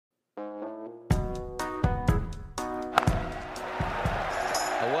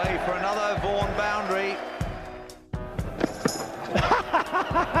Away for another Vaughan boundary.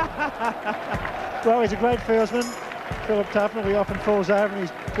 Well, he's a great fieldsman, Philip Tuffers. He often falls over and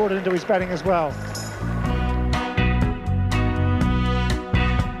he's brought it into his batting as well.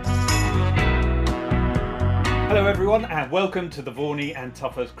 Hello everyone and welcome to the Vaughany and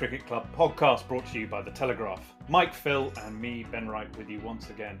Tuffers Cricket Club podcast brought to you by the Telegraph. Mike, Phil and me, Ben Wright, with you once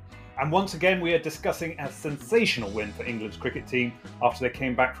again. And once again we are discussing a sensational win for England's cricket team after they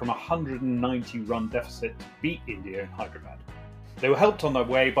came back from a 190 run deficit to beat India in Hyderabad. They were helped on their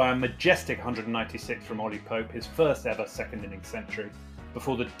way by a majestic 196 from Ollie, his first ever second innings century,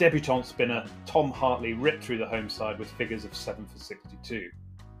 before the debutant spinner Tom Hartley ripped through the home side with figures of 7 for 62.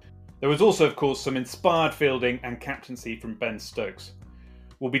 There was also, of course, some inspired fielding and captaincy from Ben Stokes.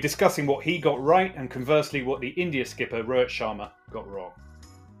 We'll be discussing what he got right and conversely what the India skipper Rohit Sharma got wrong.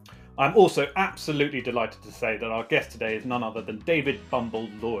 I'm also absolutely delighted to say that our guest today is none other than David Bumble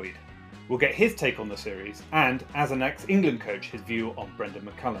Lloyd. We'll get his take on the series and, as an ex-England coach, his view on Brendon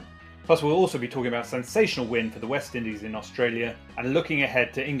McCullum. Plus we'll also be talking about a sensational win for the West Indies in Australia and looking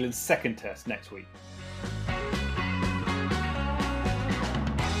ahead to England's second test next week.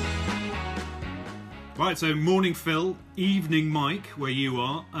 Right, so morning Phil, evening Mike, where you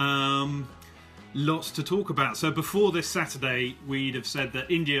are. Lots to talk about. So before this Saturday, we'd have said that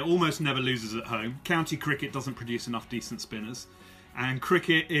India almost never loses at home. County cricket doesn't produce enough decent spinners. And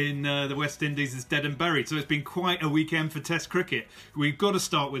cricket in the West Indies is dead and buried. So it's been quite a weekend for Test cricket. We've got to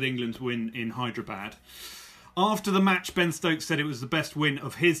start with England's win in Hyderabad. After the match, Ben Stokes said it was the best win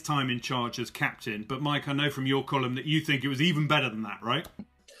of his time in charge as captain. But Mike, I know from your column that you think it was even better than that, right?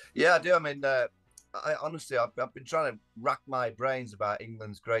 Yeah, I do. I mean, honestly, I've been trying to rack my brains about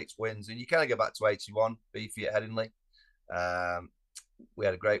England's great wins, and you kind of go back to 81, Beefy at Headingley. We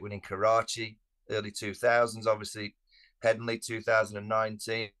had a great win in Karachi, early 2000s, obviously Headingley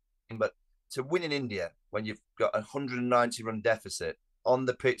 2019. But to win in India when you've got a 190 run deficit on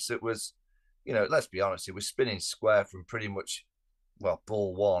the pitch that was, you know, let's be honest, it was spinning square from pretty much, well,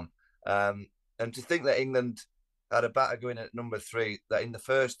 ball one. And to think that England had a batter going at number 3 that in the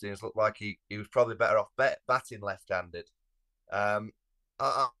first innings looked like he was probably better off batting left-handed. I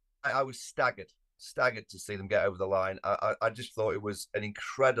was staggered to see them get over the line. I just thought it was an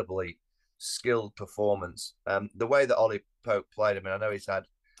incredibly skilled performance. The way that Ollie Pope played, I mean, I know he's had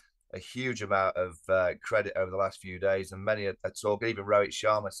a huge amount of credit over the last few days, and many are talking. Even Rohit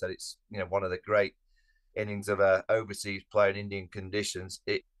Sharma said it's, you know, one of the great innings of a overseas player in Indian conditions.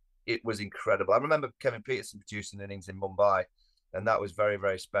 It was incredible. I remember Kevin Peterson producing innings in Mumbai, and that was very,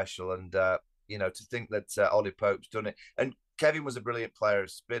 very special. And, you know, to think that Ollie Pope's done it. And Kevin was a brilliant player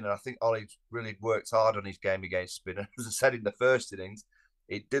of spin, and I think Ollie really worked hard on his game against spin. And as I said in the first innings,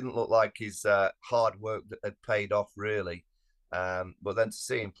 it didn't look like his hard work that had paid off, really. But then to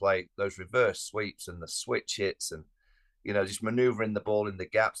see him play those reverse sweeps and the switch hits and, you know, just manoeuvring the ball in the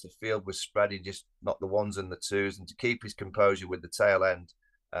gaps, the field was spreading, just not the ones and the twos, and to keep his composure with the tail end.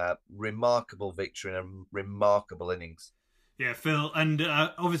 Remarkable victory and remarkable innings. Yeah, Phil, and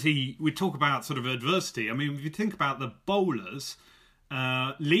obviously we talk about sort of adversity. I mean, if you think about the bowlers,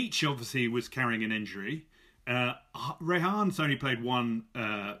 Leach obviously was carrying an injury. Rehan's only played one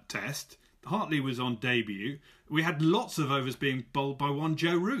test. Hartley was on debut. We had lots of overs being bowled by one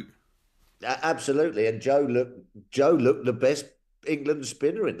Joe Root. Absolutely, and Joe looked the best England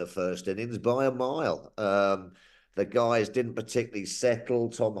spinner in the first innings by a mile. The guys didn't particularly settle.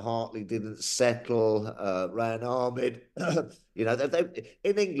 Tom Hartley didn't settle. Ran Ahmed. You know,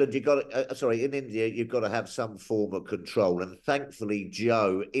 in England, in India, you've got to have some form of control. And thankfully,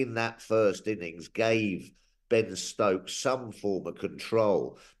 Joe, in that first innings, gave Ben Stokes some form of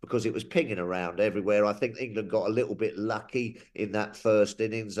control because it was pinging around everywhere. I think England got a little bit lucky in that first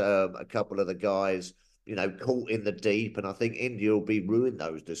innings. A couple of the guys, you know, caught in the deep, and I think India will be ruining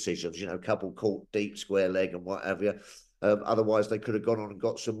those decisions. You know, a couple caught deep square leg and what have you. Otherwise, they could have gone on and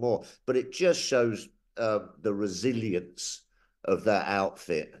got some more. But it just shows the resilience of that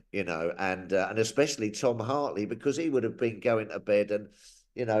outfit, you know, and especially Tom Hartley, because he would have been going to bed and,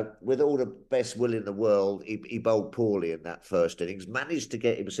 you know, with all the best will in the world, he bowled poorly in that first innings, managed to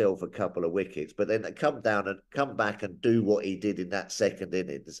get himself a couple of wickets, but then to come back and do what he did in that second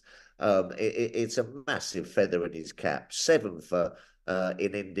innings, it's a massive feather in his cap. 7 for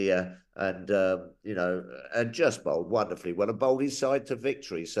in India, and you know, and just bowled wonderfully well and bowled his side to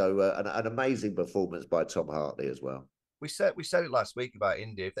victory. So an amazing performance by Tom Hartley as well. We said it last week about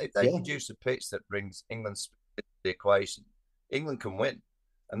India. If they produce a pitch that brings England to the equation, England can win.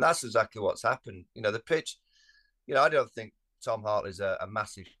 And that's exactly what's happened. You know, the pitch, you know, I don't think Tom Hartley's a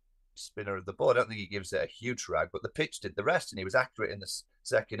massive spinner of the ball. I don't think he gives it a huge rag, but the pitch did the rest, and he was accurate in the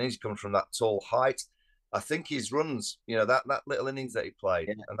second innings. Comes from that tall height. I think his runs, that little innings that he played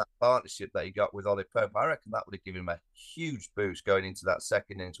and that partnership that he got with Ollie Pope, I reckon that would have given him a huge boost going into that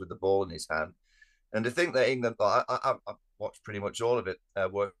second innings with the ball in his hand. And to think that England, I've watched pretty much all of it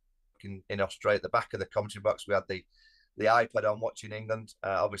working in Australia. At the back of the commentary box, we had the iPad on watching England.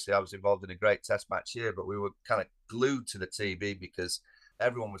 Obviously, I was involved in a great test match here, but we were kind of glued to the TV because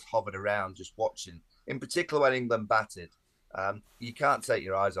everyone was hovered around just watching. In particular, when England batted, you can't take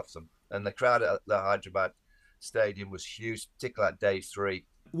your eyes off them. And the crowd at the Hyderabad stadium was huge, particularly at day 3.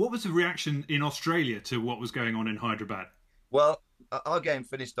 What was the reaction in Australia to what was going on in Hyderabad? Well, our game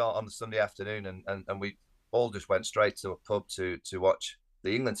finished on the Sunday afternoon, and we all just went straight to a pub to watch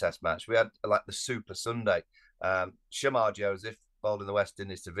the England Test match. We had like the Super Sunday. Shamar Joseph bowled in the West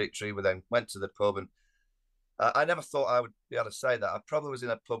Indies to victory. We then went to the pub, and I never thought I would be able to say that. I probably was in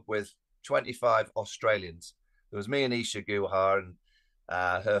a pub with 25 Australians. There was me and Isha Guhar and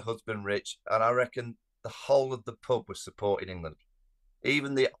her husband Rich, and I reckon the whole of the pub was supporting England.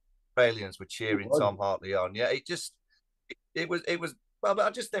 Even the Australians were cheering Tom Hartley on. Yeah, it was. Well, but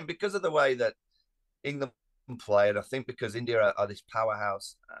I just think because of the way that England play, and I think because India are this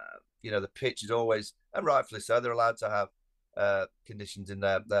powerhouse, the pitch is always, and rightfully so, they're allowed to have conditions in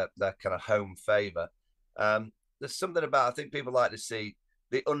their kind of home favour. There's something about, I think people like to see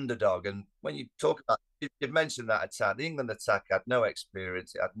the underdog, and when you talk about, you've mentioned that attack, the England attack had no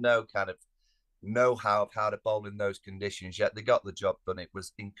experience, it had no kind of know-how of how to bowl in those conditions, yet they got the job done. It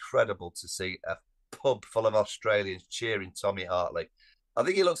was incredible to see a pub full of Australians cheering Tommy Hartley. I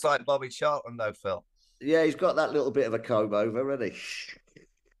think he looks like Bobby Charlton though, Phil. Yeah, he's got that little bit of a comb over, hasn't he?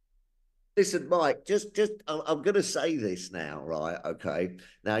 Listen, Mike, I'm going to say this now, right? Okay.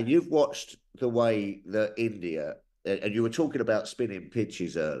 Now, you've watched the way that India, and you were talking about spinning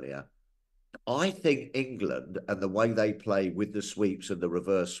pitches earlier. I think England and the way they play with the sweeps and the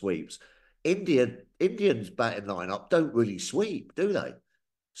reverse sweeps, Indians batting lineup don't really sweep, do they?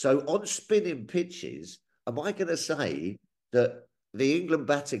 So on spinning pitches, am I going to say that the England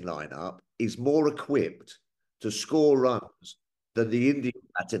batting lineup is more equipped to score runs than the Indian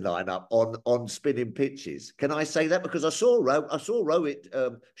batting lineup on spinning pitches? Can I say that? Because I saw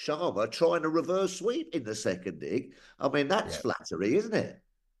Rohit Sharma trying a reverse sweep in the second dig. I mean, that's flattery, isn't it?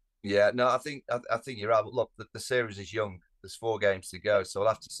 Yeah, no, I think you're right. Look, the series is young. There's 4 games to go, so we'll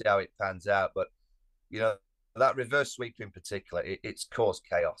have to see how it pans out. But that reverse sweep in particular, it's caused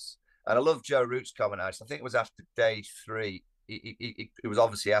chaos. And I love Joe Root's comment. I think it was after day 3. He was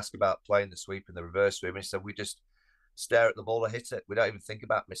obviously asked about playing the sweep and the reverse sweep, and he said, we just stare at the ball and hit it. We don't even think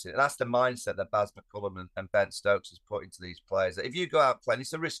about missing it. And that's the mindset that Baz McCullum and Ben Stokes has put into these players. That if you go out playing,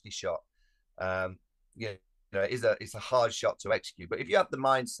 it's a risky shot. It's a hard shot to execute. But if you have the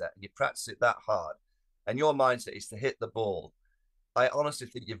mindset and you practice it that hard, and your mindset is to hit the ball, I honestly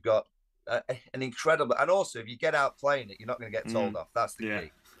think you've got an incredible. And also, if you get out playing it, you're not going to get told off. That's the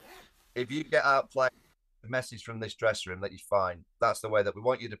key. If you get out playing, the message from this dressing room that you're fine. That's the way that we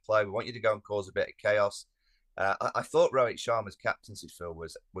want you to play. We want you to go and cause a bit of chaos. I thought Rohit Sharma's captaincy, Phil,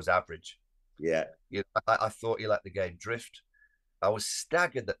 was average. Yeah. I thought he let the game drift. I was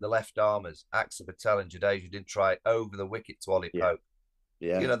staggered that the left armers, Axar Patel and Jadeja, didn't try over the wicket to Ollie Pope.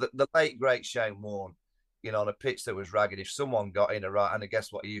 Yeah. The late, great Shane Warne, on a pitch that was ragged, if someone got in a right, and I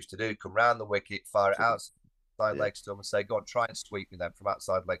guess what he used to do, come round the wicket, fire it outside leg stump and say, go on, try and sweep me then from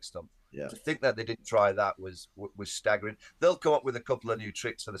outside leg stump. Yeah. To think that they didn't try that was staggering. They'll come up with a couple of new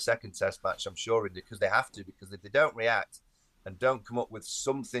tricks for the second test match, I'm sure, because they have to, because if they don't react and don't come up with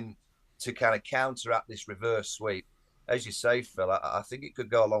something to kind of counteract this reverse sweep, as you say, Phil, I think it could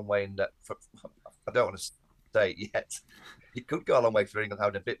go a long way in that. I don't want to say it yet. It could go a long way for England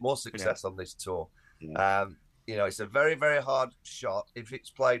having a bit more success on this tour. Yeah. It's a very, very hard shot if it's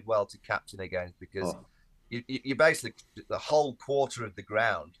played well to captain against, because you basically, the whole quarter of the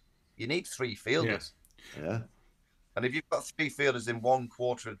ground, you need 3 fielders. Yeah. And if you've got 3 fielders in 1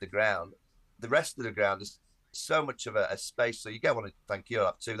 quarter of the ground, the rest of the ground is so much of a space. So you get one, thank you, I'll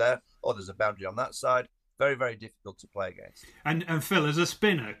have 2 there, or there's a boundary on that side. Very, very difficult to play against. And Phil, as a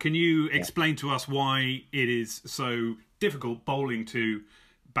spinner, can you explain to us why it is so difficult bowling to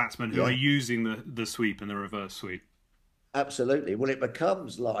batsmen who are using the sweep and the reverse sweep? Absolutely. Well, it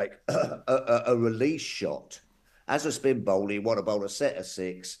becomes like a release shot. As a spin bowler, you want to bowl a set of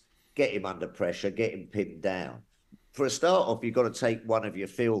 6, get him under pressure, get him pinned down. for a start off, you've got to take one of your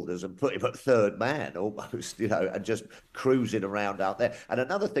fielders and put him at third man almost, and just cruising around out there. And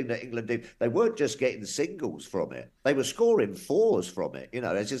another thing that England did, they weren't just getting singles from it. They were scoring fours from it.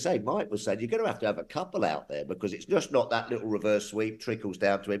 As you say, Mike was saying, you're going to have a couple out there because it's just not that little reverse sweep, trickles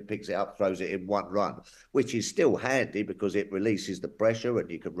down to him, picks it up, throws it in one run, which is still handy because it releases the pressure and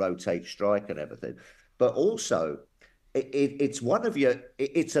you can rotate strike and everything. But also, it's one of your.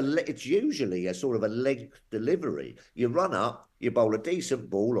 It's usually a sort of a length delivery. You run up, you bowl a decent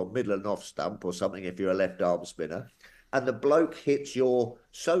ball on middle and off stump or something if you're a left arm spinner, and the bloke hits your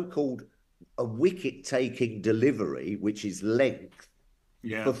so-called a wicket taking delivery, which is length,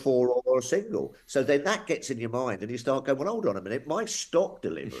 for four or a single. So then that gets in your mind, and you start going, well, hold on a minute, my stock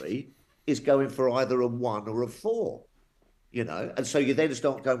delivery is going for either a 1 or a 4. And so you then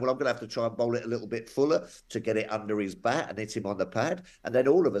start going, well, I'm going to have to try and bowl it a little bit fuller to get it under his bat and hit him on the pad. And then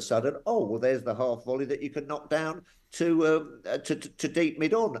all of a sudden, there's the half volley that you can knock down to deep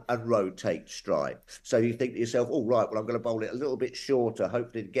mid-on and rotate strike. So you think to yourself, right, well, I'm going to bowl it a little bit shorter,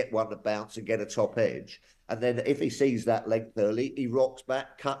 hopefully to get one to bounce and get a top edge. And then if he sees that length early, he rocks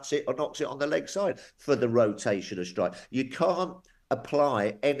back, cuts it or knocks it on the leg side for the rotation of strike. You can't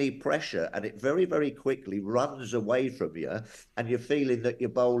apply any pressure and it very, very quickly runs away from you and you're feeling that you're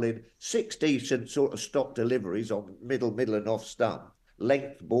bowling 6 decent sort of stock deliveries on middle and off stump,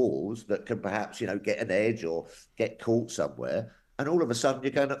 length balls that can perhaps, get an edge or get caught somewhere. And all of a sudden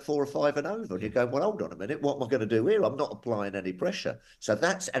you're going at 4 or 5 and over and you're going, well, hold on a minute, what am I going to do here? I'm not applying any pressure. So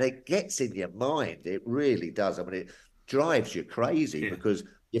and it gets in your mind. It really does. I mean, it drives you crazy because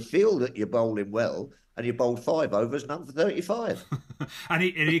you feel that you're bowling well, and you bowled 5 overs, none for 35. and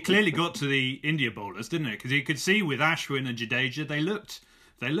he clearly got to the India bowlers, didn't it? Because you could see with Ashwin and Jadeja, they looked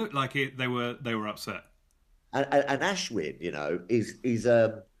like they were upset. And Ashwin, he's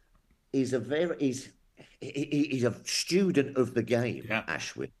a student of the game,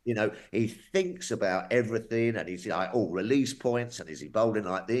 Ashwin. He thinks about everything and he's like, release points and is he bowling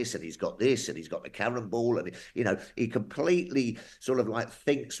like this and he's got this and he's got the Karen ball and, he completely sort of like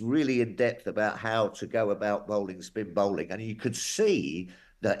thinks really in depth about how to go about bowling, spin bowling. And you could see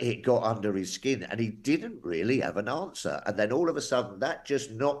that it got under his skin and he didn't really have an answer. And then all of a sudden that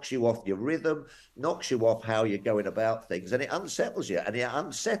just knocks you off your rhythm, knocks you off how you're going about things and it unsettles you. And it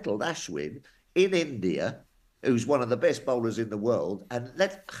unsettled Ashwin in India, who's one of the best bowlers in the world, and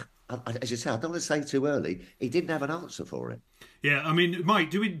as you say, I don't want to say too early, he didn't have an answer for it. Yeah, I mean,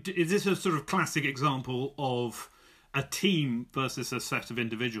 Mike, is this a sort of classic example of a team versus a set of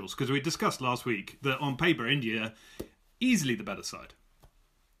individuals? Because we discussed last week that on paper, India, easily the better side.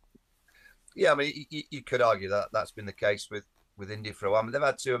 Yeah, I mean, you could argue that that's been the case with India for a while. I mean, they've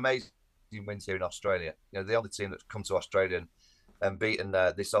had 2 amazing wins here in Australia. The only team that's come to Australia and beaten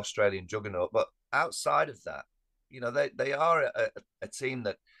this Australian juggernaut. But outside of that, they are a team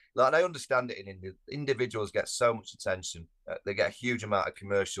that, like, I understand it in India. Individuals get so much attention. They get a huge amount of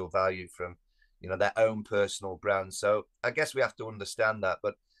commercial value from, their own personal brand. So I guess we have to understand that.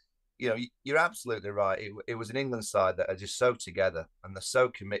 But, you're absolutely right. It was an England side that are just so together and they're so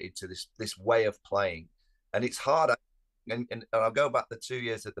committed to this way of playing. And it's hard. And I'll go back the 2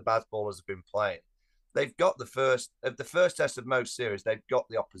 years that the Baz bowlers have been playing. They've got the first test of most series. They've got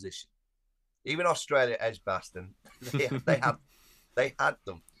the opposition. Even Australia edgebashed them. They had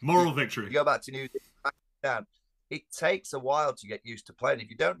them. Moral victory. You go back to New Zealand. It takes a while to get used to playing. If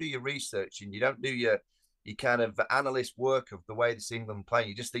you don't do your research and you don't do your kind of analyst work of the way this England play,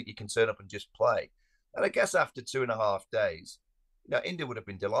 you just think you can turn up and just play. And I guess after 2.5 days, India would have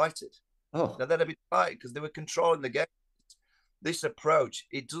been delighted. Now they'd have been delighted because they were controlling the game. This approach,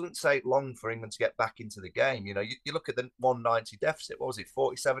 it doesn't take long for England to get back into the game. You look at the 190 deficit. What was it,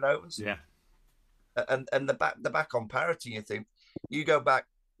 47 overs? Yeah. And the back on parity, you think, you go back,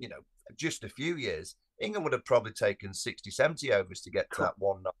 just a few years, England would have probably taken 60, 70 overs to get to that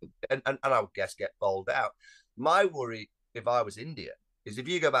 190 and I would guess get bowled out. My worry, if I was India, is if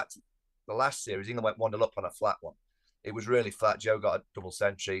you go back to the last series, England went 1-0 up on a flat one. It was really flat. Joe got a double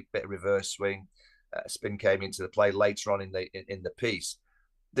century, bit of reverse swing. Spin came into the play later on in the piece.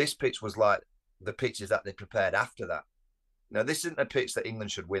 This pitch was like the pitches that they prepared after that. Now, this isn't a pitch that England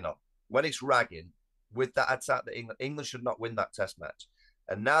should win on. When it's ragging, with that attack that England should not win that test match.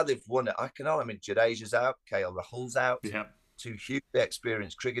 And now they've won it. Jadeja's out, KL Rahul's out. Yeah. 2 hugely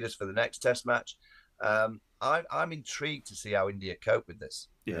experienced cricketers for the next test match. I'm intrigued to see how India cope with this.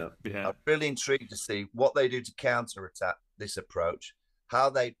 Yeah. I'm really intrigued to see what they do to counter-attack this approach, how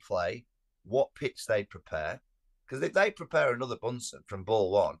they play, what pitch they prepare. Because if they prepare another Bunsen from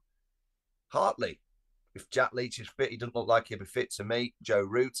ball 1, Hartley, if Jack Leach is fit, he doesn't look like he'll be fit to me. Joe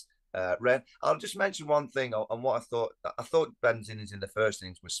Root, Ren. I'll just mention one thing on what I thought. I thought Ben's innings in the first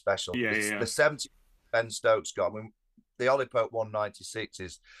innings was special. The 70 Ben Stokes got. I mean, the Ollie Pope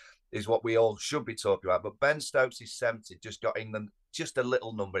 196 is what we all should be talking about. But Ben Stokes' 70 just got England just a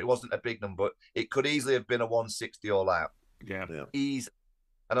little number. It wasn't a big number. It could easily have been a 160 all out. Yeah. Easy.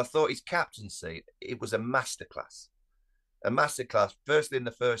 And I thought his captaincy, it was a masterclass. A masterclass. Firstly, in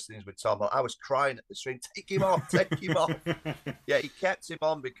the first innings with Tom, I was crying at the screen, take him off. Yeah, he kept him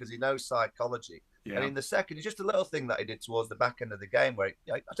on because he knows psychology. Yeah. And in the second, it's just a little thing that he did towards the back end of the game where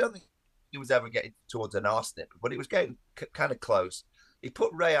I don't think he was ever getting towards an arsnip, but he was getting kind of close. He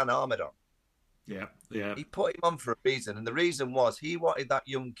put Rayan Ahmed on. Yeah. He put him on for a reason. And the reason was he wanted that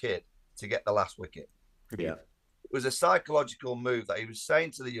young kid to get the last wicket. Yeah. It was a psychological move that he was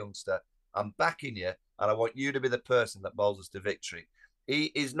saying to the youngster, I'm backing you, and I want you to be the person that bowls us to victory. He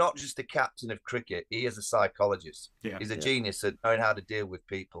is not just a captain of cricket. He is a psychologist. Yeah. He's a genius at knowing how to deal with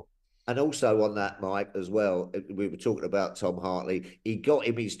people. And also on that, Mike, as well, we were talking about Tom Hartley. He got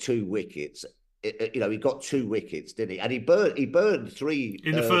him his 2 wickets. He got 2 wickets, didn't he? And he burned 3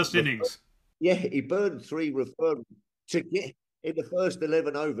 in the first innings. Yeah, he burned 3 referrals to get in the first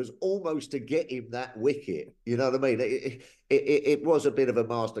 11 overs, almost to get him that wicket. You know what I mean? It was a bit of a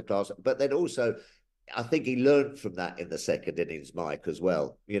masterclass, but then also, I think he learned from that in the second innings, Mike, as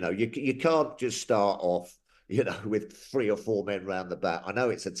well. You can't just start off, with 3 or 4 men round the bat. I know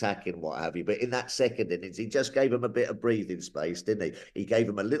it's attacking, what have you, but in that second innings, he just gave him a bit of breathing space, didn't he? He gave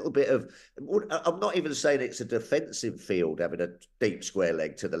him a little bit of, I'm not even saying it's a defensive field, having a deep square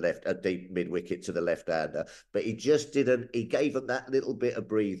leg to the left, a deep mid-wicket to the left-hander, but he gave him that little bit of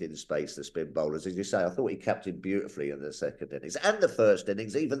breathing space, the spin bowlers. As you say, I thought he capped him beautifully in the second innings and the first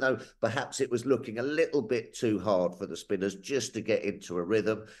innings, even though perhaps it was looking a little bit too hard for the spinners just to get into a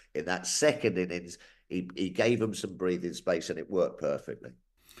rhythm. In that second innings, he gave them some breathing space and it worked perfectly.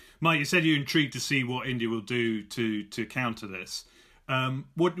 Mike, you said you're intrigued to see what India will do to counter this.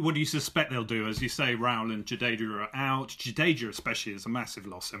 What do you suspect they'll do? As you say, Rahul and Jadeja are out. Jadeja especially is a massive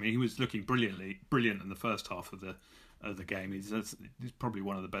loss. I mean, he was looking brilliant in the first half of the game. He's probably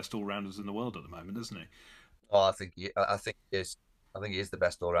one of the best all-rounders in the world at the moment, isn't he? Oh, I think he is. I think he is the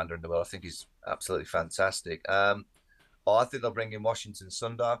best all-rounder in the world. I think he's absolutely fantastic. I think they'll bring in Washington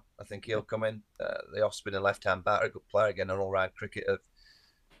Sundar. I think he'll come in. The off-spinner left-hand batter, a good player, again, an all-round cricketer.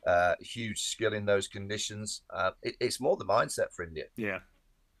 Huge skill in those conditions. It's more the mindset for India. Yeah.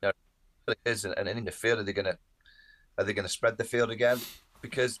 It is. And in the field, are they going to spread the field again?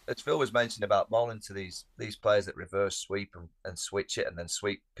 Because as Phil was mentioning about bowling to these players that reverse sweep and switch it and then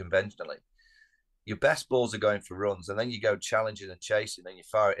sweep conventionally, your best balls are going for runs, and then you go challenging and chasing, and you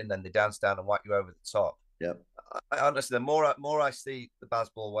fire it in, then they dance down and whack you over the top. Yeah. Honestly, the more I see the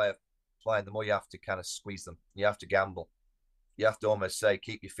baseball way of playing, the more you have to kind of squeeze them. You have to gamble. You have to almost say,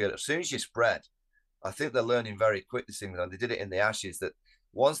 keep your field. As soon as you spread, I think they're learning very quick this thing. They did it in the Ashes, that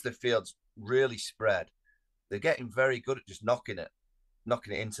once the field's really spread, they're getting very good at just knocking it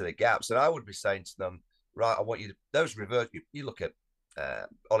into the gaps. And I would be saying to them, right, I want you to, those reverse, you look at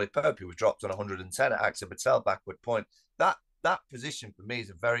Ollie Pope, who was dropped on 110 at Axar Patel, backward point. That position for me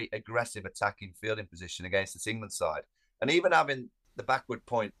is a very aggressive attacking fielding position against this England side. And even having the backward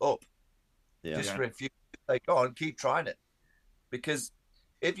point up, for a few, they go on, keep trying it. Because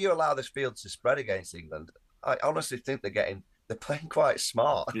if you allow this field to spread against England, I honestly think they're playing quite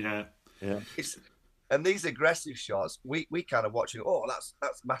smart. Yeah. And these aggressive shots, we kind of watching,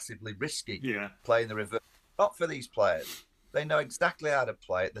 that's massively risky. Yeah. Playing the reverse. Not for these players. They know exactly how to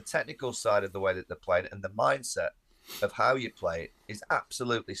play it. The technical side of the way that they're playing it and the mindset of how you play it is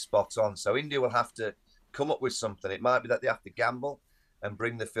absolutely spot on. So India will have to come up with something. It might be that they have to gamble and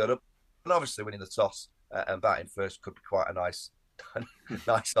bring the field up. And obviously winning the toss and batting first could be quite a nice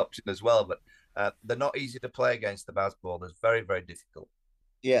option as well. But they're not easy to play against the Baz bowlers. Very, very difficult.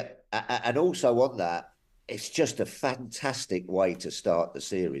 Yeah, and also on that, it's just a fantastic way to start the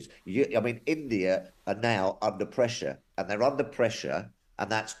series. India are now under pressure, and they're under pressure,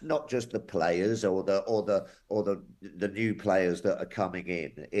 and that's not just the players or the new players that are coming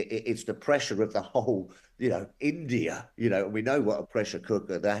in. It's the pressure of the whole, India. And we know what a pressure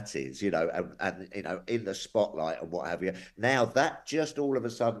cooker that is. And in the spotlight and what have you. Now that just all of a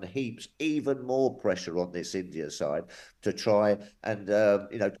sudden heaps even more pressure on this India side to try and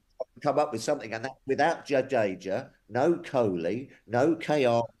come up with something, and that without Jadeja, no Kohli, no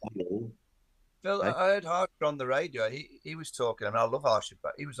KR. Phil, I heard Harsher on the radio. He was talking, I love Harsher,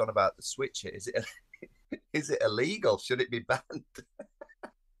 but he was on about the switch hit. Is it illegal? Should it be banned?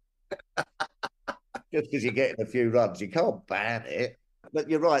 Just because you're getting a few runs, you can't ban it. But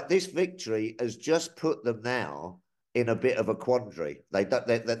you're right. This victory has just put them now in a bit of a quandary.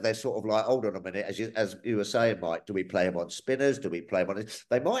 They're sort of like, hold on a minute, as you were saying, Mike. Do we play them on spinners? Do we play them on?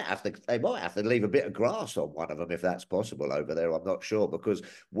 They might have to leave a bit of grass on one of them if that's possible over there. I'm not sure, because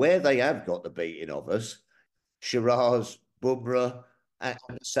where they have got the beating of us, Shiraz, Bumrah, and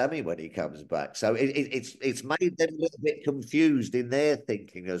Sammy when he comes back. So it's made them a little bit confused in their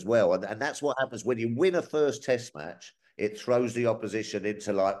thinking as well, and that's what happens when you win a first Test match. It throws the opposition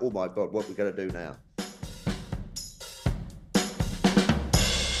into like, oh my God, what are we going to do now?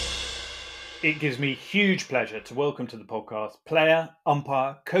 It gives me huge pleasure to welcome to the podcast player,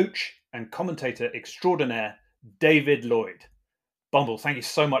 umpire, coach, and commentator extraordinaire, David Lloyd. Bumble, thank you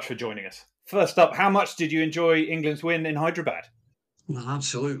so much for joining us. First up, how much did you enjoy England's win in Hyderabad? Well,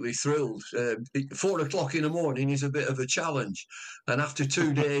 absolutely thrilled. 4 o'clock in the morning is a bit of a challenge. And after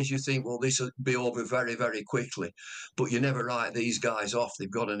 2 days, you think, well, this will be over very, very quickly. But you never write these guys off. They've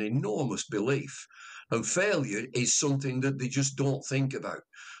got an enormous belief. And failure is something that they just don't think about.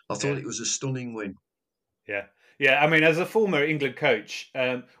 I thought it was a stunning win. Yeah. I mean, as a former England coach,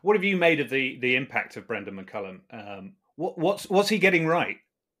 what have you made of the impact of Brendon McCullum? What's he getting right?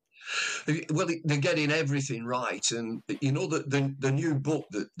 Well, they're getting everything right. And, you know, the new book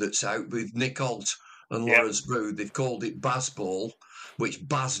that's out with Nick Holt and Lawrence Brood, they've called it Bazball, which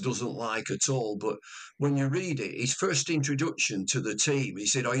Baz doesn't like at all. But when you read it, his first introduction to the team, he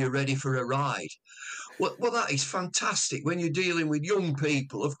said, "Are you ready for a ride?" Well, that is fantastic. When you're dealing with young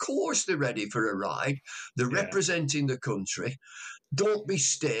people, of course they're ready for a ride. They're representing the country. Don't be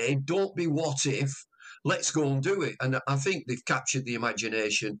stayed. Don't be what if. Let's go and do it. And I think they've captured the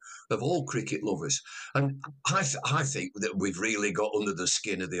imagination of all cricket lovers. And I think that we've really got under the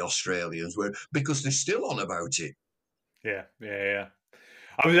skin of the Australians, because they're still on about it. Yeah.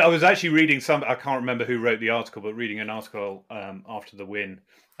 I was actually reading I can't remember who wrote the article, but reading an article after the win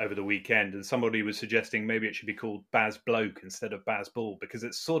over the weekend, and somebody was suggesting maybe it should be called Baz Bloke instead of Baz Ball, because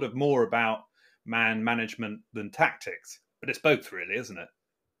it's sort of more about man management than tactics. But it's both, really, isn't it?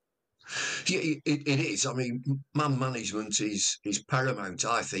 Yeah, it is. I mean, man management is paramount,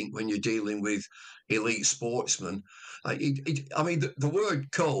 I think, when you're dealing with elite sportsmen. I mean, the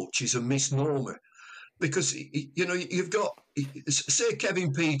word coach is a misnomer, because, you know, you've got, say,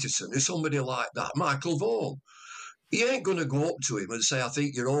 Kevin Peterson or somebody like that, Michael Vaughan. He ain't going to go up to him and say, "I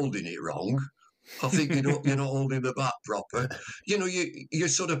think you're holding it wrong. I think you're not holding the bat proper." You know, you're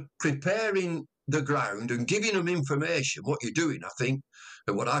sort of preparing the ground and giving them information, what you're doing, I think.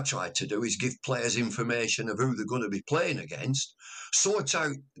 And what I try to do is give players information of who they're going to be playing against, sort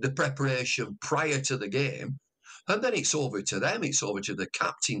out the preparation prior to the game, and then it's over to them. It's over to the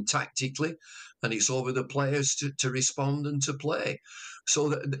captain tactically, and it's over the players to respond and to play.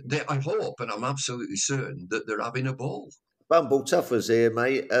 So I hope, and I'm absolutely certain, that they're having a ball. Bumble Tuffers here,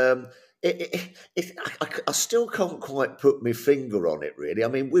 mate. I still can't quite put my finger on it, really. I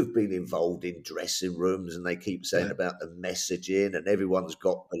mean, we've been involved in dressing rooms, and they keep saying about the messaging, and everyone's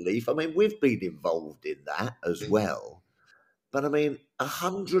got belief. I mean, we've been involved in that as well. But I mean,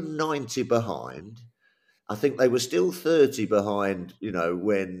 190 behind. I think they were still 30 behind, you know,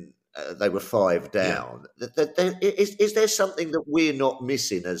 when they were 5 down. Is there something that we're not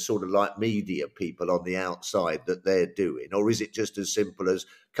missing as sort of like media people on the outside that they're doing? Or is it just as simple as,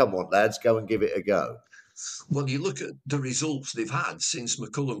 come on, lads, go and give it a go? Well, you look at the results they've had since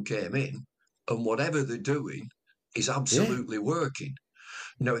McCullum came in, and whatever they're doing is absolutely working.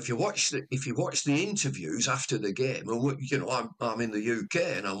 Now, if you watch the interviews after the game, and you know, I'm in the UK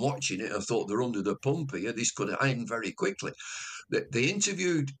and I'm watching it, I thought they're under the pump here. This could end very quickly. They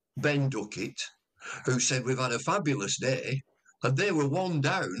interviewed Ben Duckett, who said, "We've had a fabulous day," and they were 1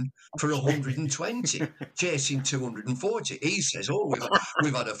 down for 120, chasing 240. He says, "Oh,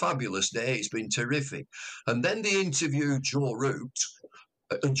 we've had a fabulous day. It's been terrific." And then they interviewed Joe Root,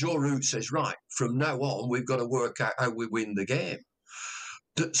 and Joe Root says, "Right, from now on, we've got to work out how we win the game."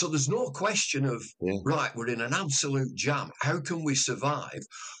 So there's no question of, right, we're in an absolute jam. How can we survive?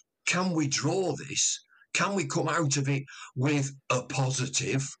 Can we draw this? Can we come out of it with a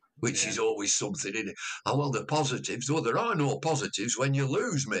positive, which is always something, isn't it? Oh, well, the positives, well, there are no positives when you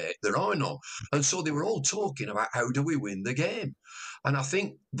lose, mate. There are none. And so they were all talking about how do we win the game? And I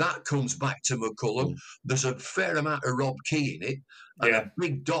think that comes back to McCullum. There's a fair amount of Rob Key in it, and a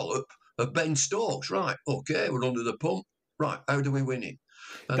big dollop of Ben Stokes. Right, okay, we're under the pump. Right, how do we win it?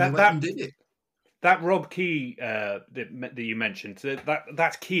 And they went and did it. That Rob Key that you mentioned,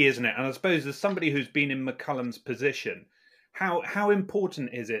 that's key, isn't it? And I suppose as somebody who's been in McCullum's position, how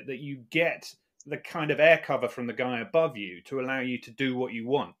important is it that you get the kind of air cover from the guy above you to allow you to do what you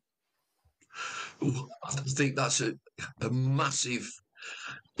want? I think that's a massive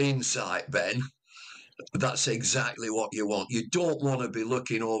insight, Ben. That's exactly what you want. You don't want to be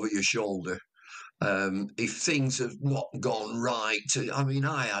looking over your shoulder. If things have not gone right,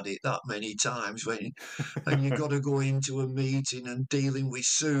 I had it that many times and you've got to go into a meeting and dealing with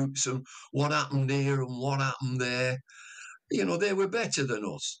suits and what happened here and what happened there. They were better than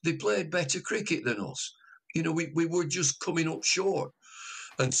us. They played better cricket than us. We were just coming up short.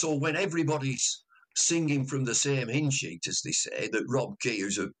 And so when everybody's singing from the same hymn sheet, as they say, that Rob Key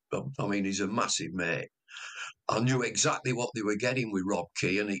is he's a massive mate. I knew exactly what they were getting with Rob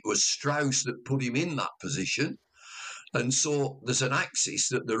Key, and it was Strauss that put him in that position. And so there's an axis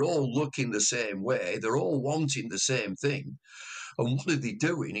that they're all looking the same way. They're all wanting the same thing. And what are they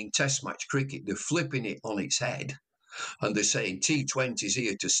doing in Test match cricket? They're flipping it on its head. And they're saying T20 is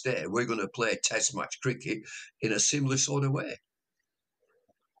here to stay. We're going to play Test match cricket in a similar sort of way.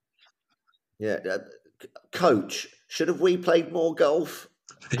 Yeah. Coach, should have we played more golf?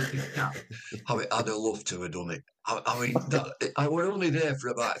 I'd have loved to have done it. I were only there for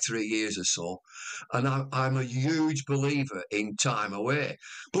about 3 years or so, and I'm a huge believer in time away.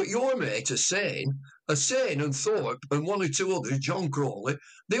 But your mate, Hussein and Thorpe and one or two others, John Crawley,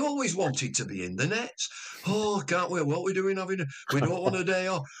 they always wanted to be in the nets. Oh, can't we? What are we doing? We don't want a day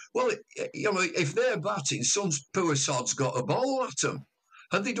off. Well, if they're batting, some poor sod's got a ball at them.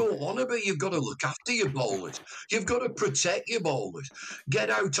 And they don't want to be. You've got to look after your bowlers. You've got to protect your bowlers. Get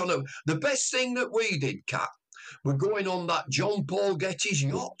out on them. The best thing that we did, Kat, we're going on that John Paul Getty's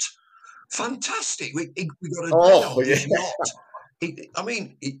yacht. Fantastic. We got a day on this yacht.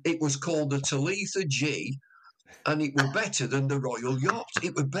 It was called the Talitha G, and it was better than the Royal Yacht.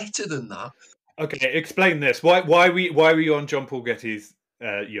 It was better than that. Okay, explain this. Why were you on John Paul Getty's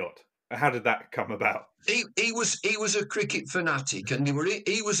yacht? How did that come about? He was a cricket fanatic, and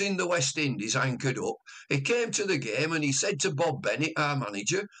he was in the West Indies, anchored up. He came to the game and he said to Bob Bennett, our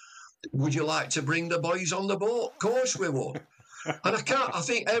manager, "Would you like to bring the boys on the boat?" Of course we would. And I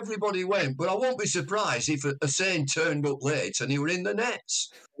think everybody went, but I won't be surprised if Hussein turned up late and he were in the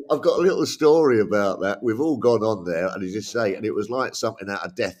nets. I've got a little story about that. We've all gone on there, and as you say, and it was like something out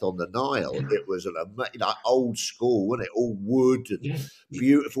of Death on the Nile. It was old school, wasn't it? All wood and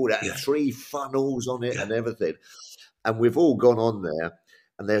beautiful. That had 3 funnels on it and everything. And we've all gone on there,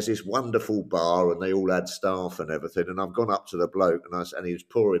 and there's this wonderful bar, and they all had staff and everything. And I've gone up to the bloke, and he was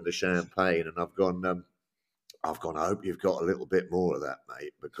pouring the champagne, and I've gone, I hope you've got a little bit more of that,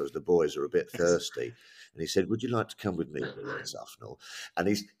 mate, because the boys are a bit thirsty. And he said, "Would you like to come with me to Sensational?" And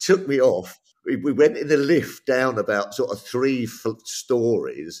he took me off. We went in the lift down about sort of 3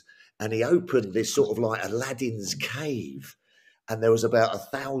 stories, and he opened this sort of like Aladdin's cave. And there was about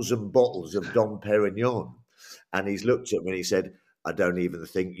 1,000 bottles of Dom Perignon. And he's looked at me and he said, "I don't even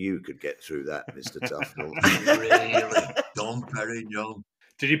think you could get through that, Mr. Tufnell." Really? Dom Perignon.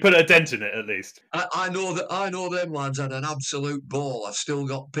 Did you put a dent in it at least? I know them lads had an absolute ball. I've still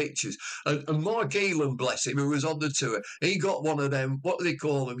got pictures. And Mark Elam, bless him, who was on the tour, he got one of them. What do they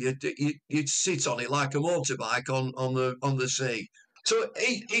call them? You'd sit on it like a motorbike on the sea. So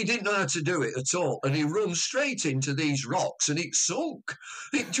he didn't know how to do it at all, and he runs straight into these rocks, and it sunk.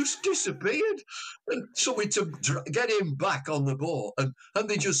 It just disappeared. And so we to get him back on the boat, and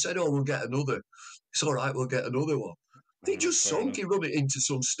they just said, "Oh, we'll get another. It's all right, we'll get another one." He just sunk. He run it into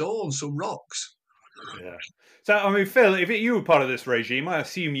some stones, some rocks. Yeah. So, Phil, if you were part of this regime, I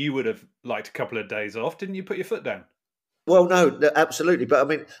assume you would have liked a couple of days off. Didn't you put your foot down? Well, no, absolutely.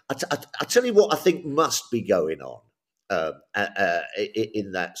 But I tell you what I think must be going on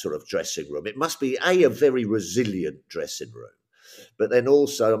in that sort of dressing room. It must be, a very resilient dressing room. But then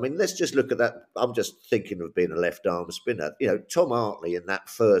also, let's just look at that. I'm just thinking of being a left-arm spinner. Tom Hartley in that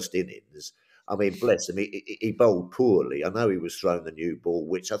first innings, bless him, he bowled poorly. I know he was throwing the new ball,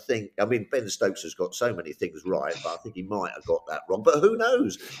 which I think, Ben Stokes has got so many things right, but I think he might have got that wrong. But who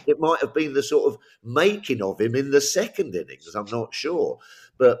knows? It might have been the sort of making of him in the second innings. I'm not sure.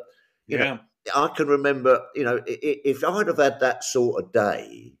 But, you know, I can remember, if I'd have had that sort of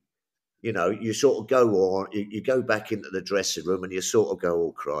day, you sort of go on, you go back into the dressing room and you sort of go,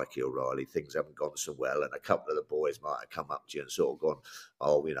 "Oh, crikey, O'Reilly, things haven't gone so well." And a couple of the boys might have come up to you and sort of gone,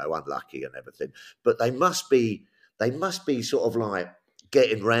 "Oh, unlucky," and everything. But they must be sort of like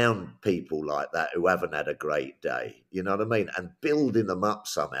getting round people like that who haven't had a great day, you know what I mean? And building them up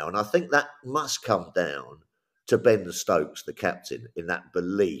somehow. And I think that must come down to Ben Stokes, the captain, in that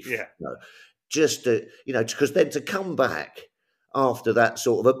belief. Yeah. Just to, because then to come back after that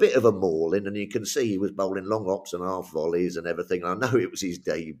sort of a bit of a mauling, and you can see he was bowling long hops and half volleys and everything. I know it was his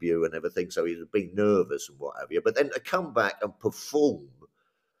debut and everything, so he's been nervous and what have you. But then to come back and perform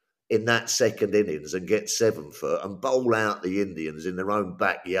in that second innings and get 7 foot and bowl out the Indians in their own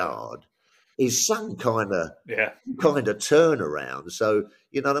backyard, is some kind of Yeah. turnaround. So,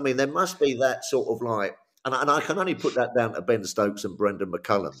 you know what I mean? There must be that sort of like, and I can only put that down to Ben Stokes and Brendon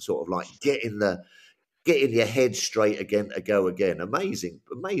McCullum, sort of like getting your head straight again to go again. Amazing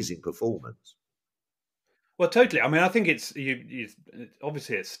performance. Well, totally. I mean, I think it's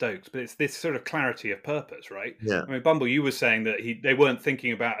obviously it's Stokes, but it's this sort of clarity of purpose, right? Yeah. I mean, Bumble, you were saying that they weren't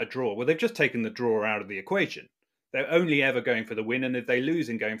thinking about a draw. Well, they've just taken the draw out of the equation. They're only ever going for the win, and if they lose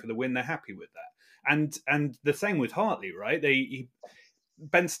in going for the win, they're happy with that. And the same with Hartley, right?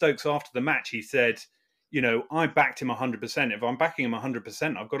 Ben Stokes after the match, he said, you know, I backed him 100%. If I'm backing him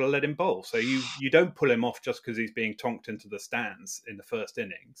 100%, I've got to let him bowl. So you don't pull him off just because he's being tonked into the stands in the first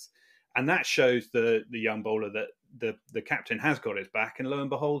innings. And that shows the young bowler that the captain has got his back, and lo and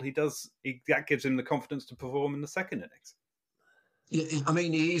behold, that gives him the confidence to perform in the second innings. Yeah, I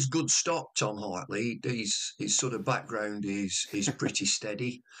mean, he is good stock, Tom Hartley. His sort of background is pretty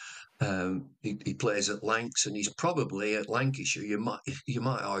steady. He plays at Lancs, and he's probably at Lancashire. You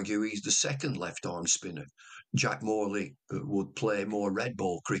might argue he's the second left-arm spinner. Jack Morley would play more red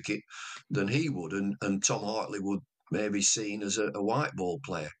ball cricket than he would, and Tom Hartley would maybe seen as a white ball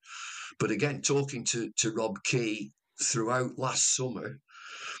player. But again, talking to Rob Key throughout last summer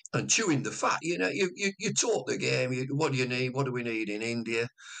and chewing the fat, you know, you talk the game. What do you need? What do we need in India?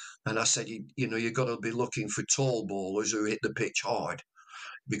 And I said, you've got to be looking for tall bowlers who hit the pitch hard,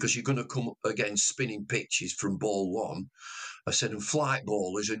 because you're going to come against spinning pitches from ball one. I said, and flight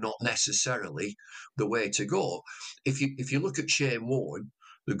bowlers are not necessarily the way to go. If you look at Shane Warne,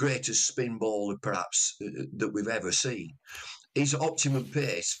 the greatest spin bowler perhaps that we've ever seen, his optimum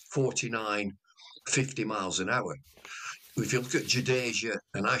pace, 49, 50 miles an hour. If you look at Jadeja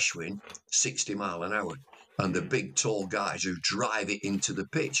and Ashwin, 60 mile an hour. And the big, tall guys who drive it into the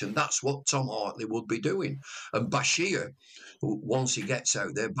pitch. And that's what Tom Hartley would be doing. And Bashir, once he gets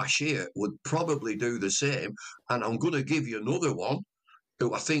out there, Bashir would probably do the same. And I'm going to give you another one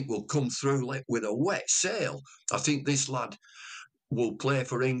who I think will come through with a wet sail. I think this lad will play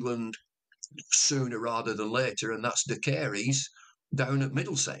for England sooner rather than later, and that's De Carey's down at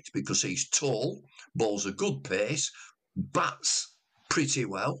Middlesex, because he's tall, bowls a good pace, bats pretty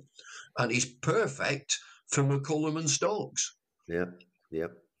well, and he's perfect for McCullum and Stokes. Yeah.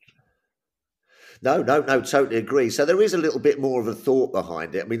 No, totally agree. So there is a little bit more of a thought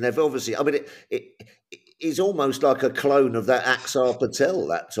behind it. I mean, they've obviously, it is almost like a clone of that Axar Patel,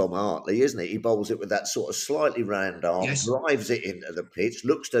 that Tom Hartley, isn't it? He bowls it with that sort of slightly round arm, yes, drives it into the pitch,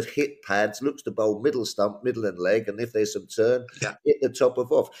 looks to hit pads, looks to bowl middle stump, middle and leg, and if there's some turn, hit the top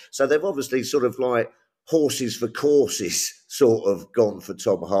of off. So they've obviously sort of like horses for courses sort of gone for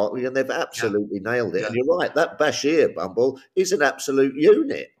Tom Hartley, and they've absolutely nailed it. And you're right, that Bashir, Bumble, is an absolute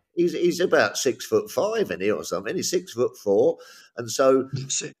unit. He's about 6'5", isn't he, or something? He's 6'4", and so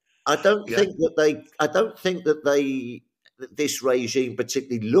I don't think that this regime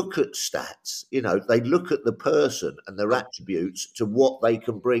particularly look at stats. You know, they look at the person and their attributes to what they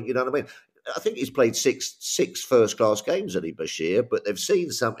can bring. You know what I mean? I think he's played six first-class games, Eddie Bashir, but they've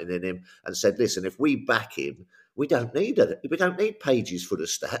seen something in him and said, listen, if we back him, we don't need pages full of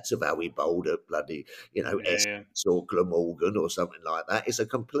stats of how he bowled at bloody, Essex or Glamorgan or something like that. It's a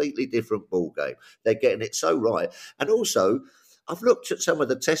completely different ball game. They're getting it so right. And also, I've looked at some of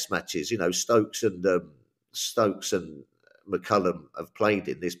the test matches, you know, Stokes and McCullum have played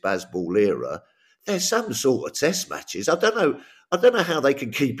in this Bazball era. There's some sort of test matches. I don't know how they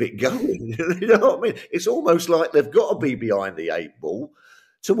can keep it going. You know what I mean? It's almost like they've got to be behind the eight ball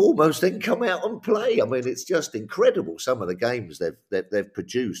to almost then come out and play. I mean, it's just incredible, some of the games they've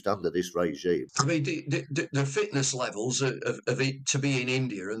produced under this regime. I mean, the fitness levels of it to be in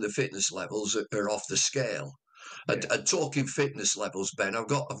India, and the fitness levels are off the scale. And talking fitness levels, Ben, I've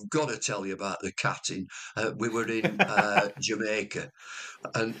got to tell you about the catting. We were in Jamaica,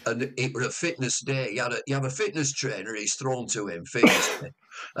 and it was a fitness day. You have a fitness trainer. He's thrown to him fitness day.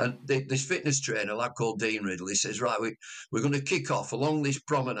 And this fitness trainer, a lad called Dean Riddle, he says, right, we're going to kick off along this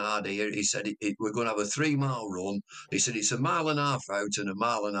promenade here. He said, we're going to have a 3-mile run. He said, it's 1.5 miles out and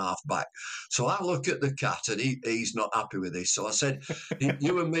 1.5 miles back. So I look at the cat, and he's not happy with this. So I said,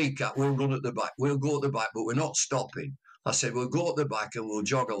 you and me, cat, we'll run at the back. We'll go at the back, but we're not stopping. I said, we'll go at the back and we'll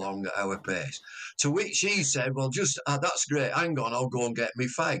jog along at our pace. To which he said, well, just, that's great. Hang on, I'll go and get me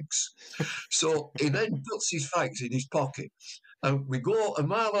fags. So he then puts his fags in his pocket. And we go 1.5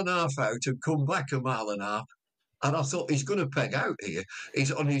 miles out and come back 1.5 miles. And I thought, he's going to peg out here.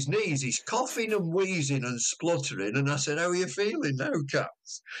 He's on his knees. He's coughing and wheezing and spluttering. And I said, how are you feeling now,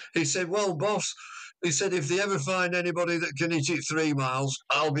 Cats? He said, well, boss, he said, if they ever find anybody that can hit it 3 miles,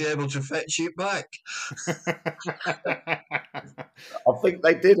 I'll be able to fetch it back. I think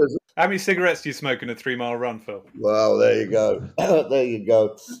they did as How many cigarettes do you smoke in a 3 mile run, Phil? Well, there you go. There you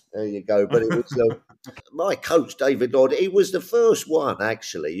go. There you go. But it was my coach, David Lloyd. He was the first one,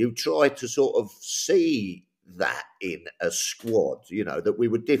 actually, who tried to sort of see that in a squad, that we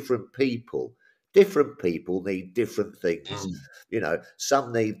were different people. Different people need different things.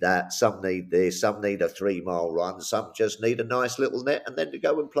 Some need that, some need this, some need a 3 mile run, some just need a nice little net and then to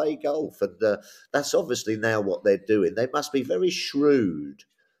go and play golf. And that's obviously now what they're doing. They must be very shrewd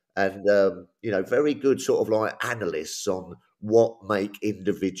and very good sort of like analysts on what make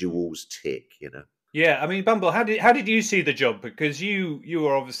individuals tick. Yeah, I mean, Bumble, how did you see the job? Because you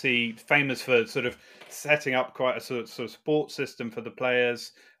were obviously famous for sort of setting up quite a sort of support system for the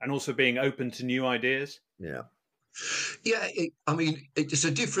players and also being open to new ideas. Yeah. Yeah, it's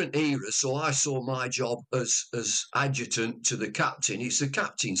a different era. So I saw my job as adjutant to the captain. It's the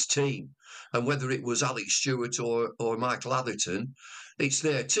captain's team, and whether it was Alex Stewart or Michael Atherton, it's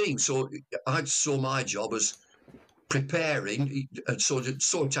their team. So I saw my job as preparing and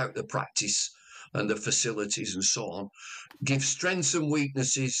sort out the practice and the facilities and so on, give strengths and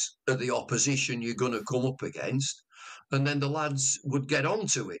weaknesses of the opposition you're going to come up against, and then the lads would get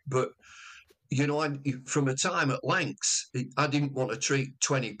onto it. But from a time at Lancs, I didn't want to treat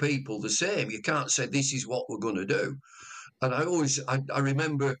 20 people the same. You can't say this is what we're going to do. And I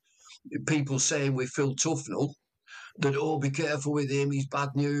remember people saying with Phil Tufnell that, oh, be careful with him, he's bad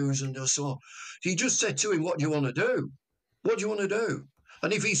news and so on. He just said to him, what do you want to do? What do you want to do?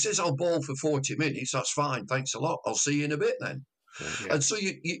 And if he says I'll bowl for 40 minutes, that's fine. Thanks a lot. I'll see you in a bit then. Yeah. And so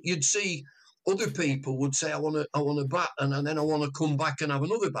you'd see other people would say, I want to bat, and then I want to come back and have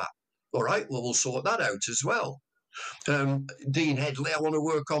another bat. All right, well, we'll sort that out as well. Dean Headley, I want to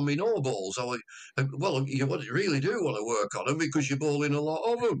work on my no balls. Well, you really do want to work on them because you're bowling a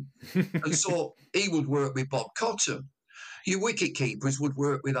lot of them. And so he would work with Bob Cotton. Your wicket keepers would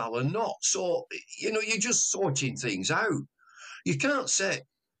work with Alan Knott. So, you're just sorting things out. You can't say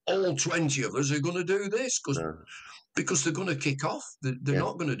all 20 of us are going to do this because they're going to kick off. They're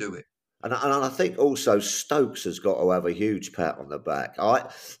not going to do it. And I think also Stokes has got to have a huge pat on the back.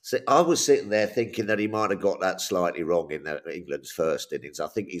 I was sitting there thinking that he might have got that slightly wrong in England's first innings. I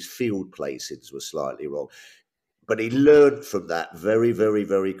think his field placings were slightly wrong. But he learned from that very, very,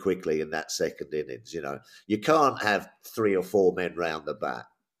 very quickly in that second innings. You can't have 3 or 4 men round the bat.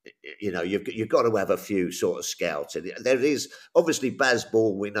 You've got to have a few sort of scouts. And there is obviously Baz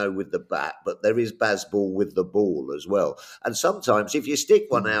Ball, we know, with the bat, but there is Baz Ball with the ball as well. And sometimes if you stick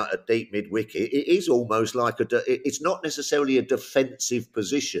one out at deep mid-wicket, it is almost like it's not necessarily a defensive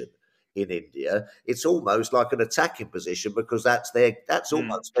position in India. It's almost like an attacking position because that's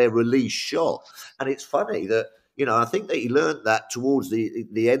almost their release shot. And it's funny that, I think that he learned that towards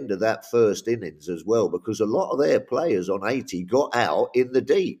the end of that first innings as well, because a lot of their players on 80 got out in the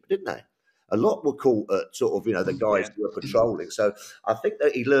deep, didn't they? A lot were caught at sort of, the guys who were patrolling. So I think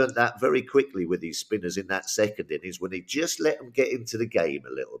that he learned that very quickly with his spinners in that second innings when he just let them get into the game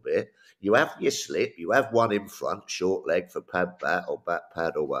a little bit. You have your slip, you have one in front, short leg for pad bat or bat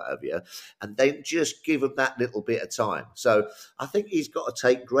pad or whatever, and then just give them that little bit of time. So I think he's got to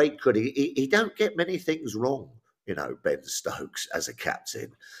take great credit. He don't get many things wrong. Ben Stokes as a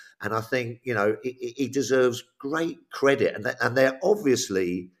captain. And I think, he deserves great credit. And they're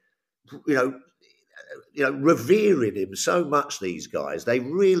obviously, revering him so much, these guys. They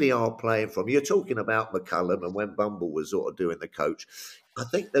really are playing from. You're talking about McCullum, and when Bumble was sort of doing the coach, I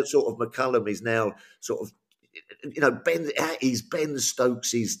think that sort of McCullum is now sort of, he's Ben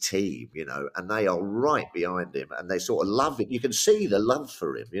Stokes' team, and they are right behind him, and they sort of love him. You can see the love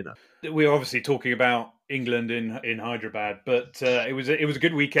for him, We're obviously talking about England in Hyderabad, but it was a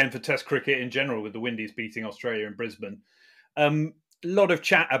good weekend for Test cricket in general, with the Windies beating Australia in Brisbane. A lot of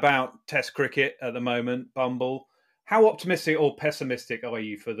chat about Test cricket at the moment. Bumble, how optimistic or pessimistic are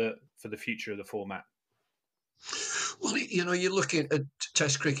you for the future of the format? Well, you're looking at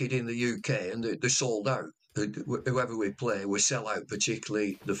Test cricket in the UK, and they're sold out. Whoever we play, we sell out,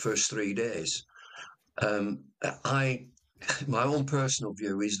 particularly the first 3 days. My own personal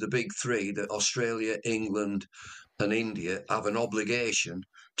view is the big three, that Australia, England and India, have an obligation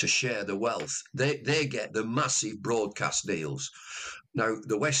to share the wealth. They get the massive broadcast deals. Now,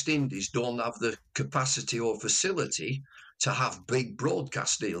 the West Indies don't have the capacity or facility to have big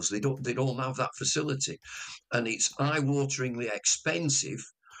broadcast deals. They don't have that facility. And it's eye-wateringly expensive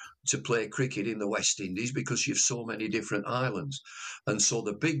to play cricket in the West Indies because you've so many different islands. And so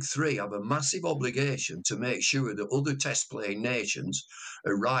the big three have a massive obligation to make sure that other test playing nations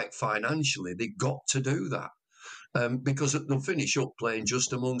are right financially. They've got to do that because they'll finish up playing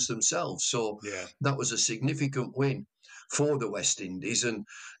just amongst themselves. So that was a significant win for the West Indies, and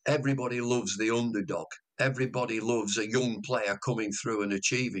everybody loves the underdog. Everybody loves a young player coming through and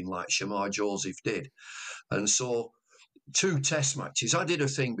achieving like Shamar Joseph did. And so 2 test matches. I did a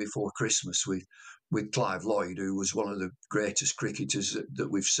thing before Christmas with Clive Lloyd, who was one of the greatest cricketers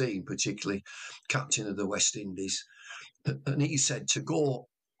that we've seen, particularly captain of the West Indies. And he said to go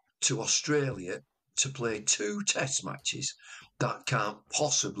to Australia to play 2 test matches, that can't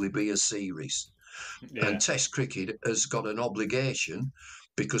possibly be a series. Yeah. And test cricket has got an obligation,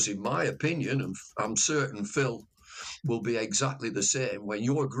 because in my opinion, and I'm certain Phil will be exactly the same, when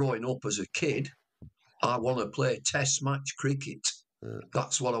you're growing up as a kid, I want to play test match cricket.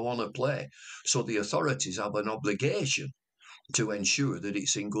 That's what I want to play. So the authorities have an obligation to ensure that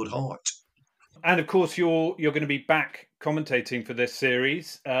it's in good heart. And of course, you're going to be back commentating for this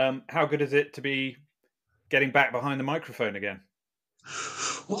series. How good is it to be getting back behind the microphone again?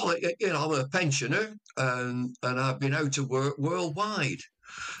 Well, I'm a pensioner, and I've been out of work worldwide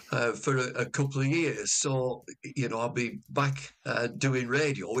for a couple of years. So, I'll be back doing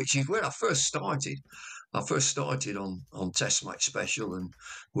radio, which is where I first started. I first started on Test Match Special and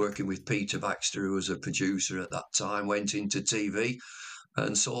working with Peter Baxter, who was a producer at that time, went into TV.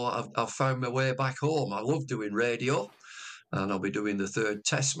 And so I've found my way back home. I love doing radio, and I'll be doing the 3rd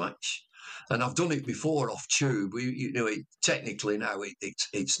Test match. And I've done it before off tube. Technically now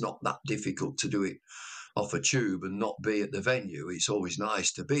it's not that difficult to do it off a tube and not be at the venue. It's always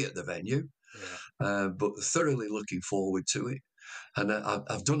nice to be at the venue, but thoroughly looking forward to it. And I've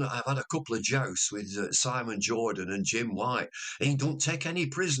had a couple of jousts with Simon Jordan and Jim White. He don't take any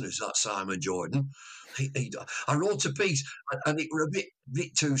prisoners, that Simon Jordan. I wrote a piece, and it were a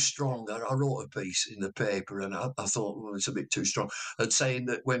bit too strong. I wrote a piece in the paper, and I thought, well, it's a bit too strong. And saying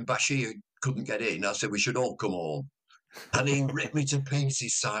that when Bashir couldn't get in, I said we should all come home. And he ripped me to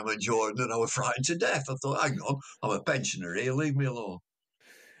pieces, Simon Jordan, and I was frightened to death. I thought, hang on, I'm a pensioner here, leave me alone.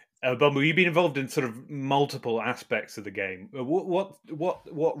 Bumble, you've been involved in sort of multiple aspects of the game. What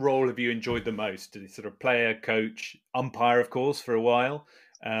role have you enjoyed the most? Sort of player, coach, umpire, of course, for a while,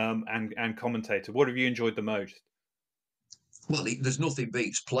 and commentator. What have you enjoyed the most? Well, there's nothing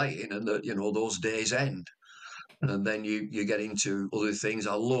beats playing, and those days end. And then you get into other things.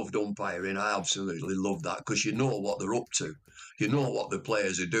 I loved umpiring. I absolutely loved that, because you know what they're up to. You know what the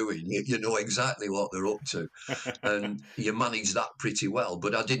players are doing. You know exactly what they're up to. And you manage that pretty well.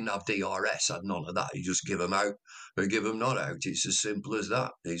 But I didn't have DRS. I had none of that. You just give them out or give them not out. It's as simple as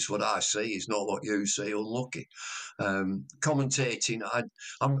that. It's what I see. It's not what you see. Unlucky. Commentating,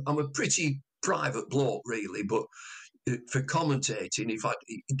 I'm a pretty private bloke, really, but for commentating, if I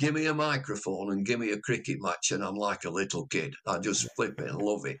give me a microphone and give me a cricket match, and I'm like a little kid, I just flip it and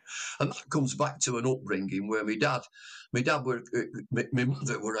love it. And that comes back to an upbringing where my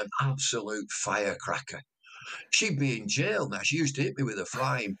mother were an absolute firecracker. She'd be in jail now. She used to hit me with a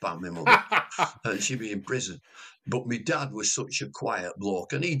frying pan, my mother, and she'd be in prison. But my dad was such a quiet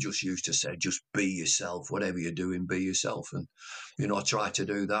bloke, and he just used to say, just be yourself, whatever you're doing, be yourself. And, I try to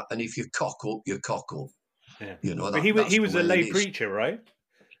do that. And if you cock up, you cock up. Yeah. But he was a lay preacher, right?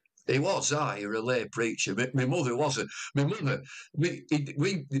 He was, you're a lay preacher. My mother wasn't. My mother,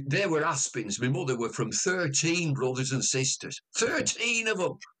 they were Aspins. My mother were from 13 brothers and sisters. 13 of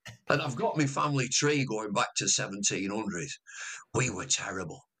them. And I've got my family tree going back to 1700s. We were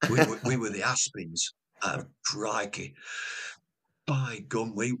terrible. We were the Aspins. Crikey. By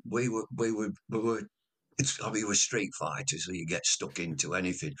gum, we were we were street fighters, so you get stuck into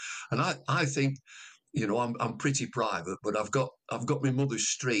anything. And I think, I'm pretty private, but I've got my mother's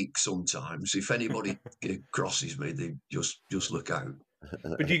streak sometimes. If anybody crosses me, they just look out.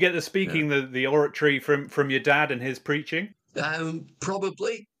 But do you get the speaking, the oratory from your dad and his preaching?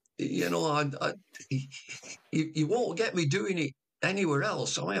 Probably. You won't get me doing it anywhere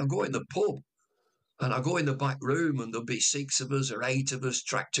else. I go in the pub, and I go in the back room, and there'll be 6 of us or 8 of us,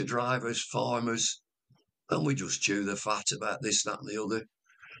 tractor drivers, farmers, and we just chew the fat about this, that, and the other.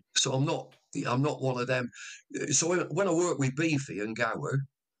 So I'm not one of them. So when I work with Beefy and Gower,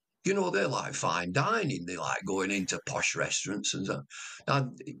 they like fine dining. They like going into posh restaurants and so.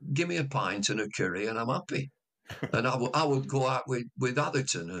 Give me a pint and a curry, and I'm happy. And I would go out with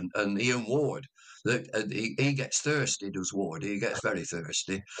Atherton and Ian Ward. He gets thirsty, does Ward. He gets very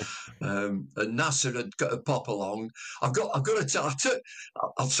thirsty. And Nasser had got a pop along. I've got to tell.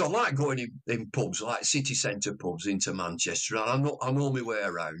 So I like going in pubs, like city centre pubs into Manchester. And I know my way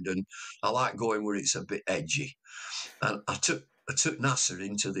around, and I like going where it's a bit edgy. And I took Nasser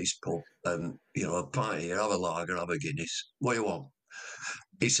into this pub, and a pint here, have a lager, have a Guinness. What do you want?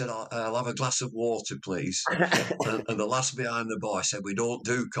 He said, I'll have a glass of water, please. and the lass behind the bar said, we don't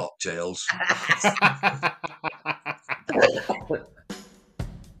do cocktails.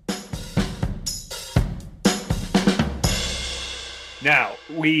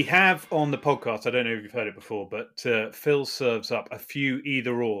 We have on the podcast, I don't know if you've heard it before, but Phil serves up a few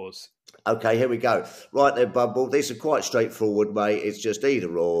either-ors. Okay, here we go. Right then, Bumble. These are quite straightforward, mate. It's just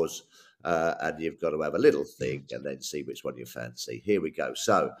either-ors, and you've got to have a little think and then see which one you fancy. Here we go.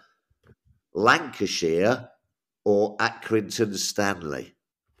 So, Lancashire or Accrington Stanley?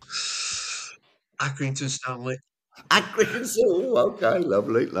 Accrington Stanley. Accrington, oh, okay,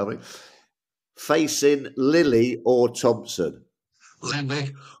 lovely, lovely. Facing Lilly or Thompson? Lilly.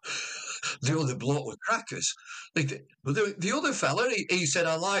 The other bloke were crackers. The other fella, he said,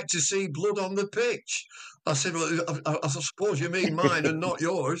 I like to see blood on the pitch. I said, well, I suppose you mean mine and not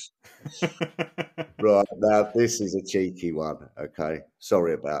yours. Right, now this is a cheeky one, okay?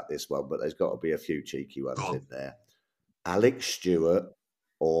 Sorry about this one, but there's got to be a few cheeky ones in there. Alex Stewart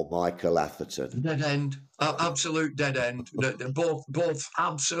or Michael Atherton? Dead end. Absolute dead end. Both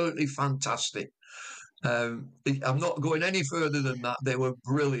absolutely fantastic. I'm not going any further than that. They were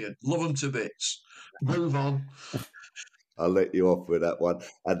brilliant. Love them to bits. Move on. I'll let you off with that one.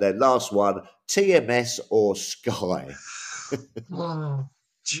 And then last one, TMS or Sky? Oh,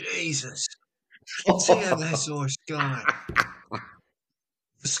 Jesus. TMS or Sky?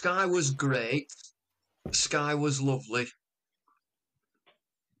 Sky was great. Sky was lovely.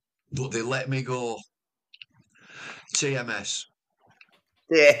 But they let me go. TMS.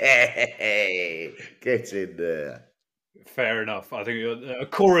 Yeah, get in there. Fair enough. I think a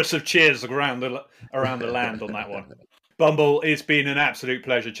chorus of cheers around the land on that one. Bumble, it's been an absolute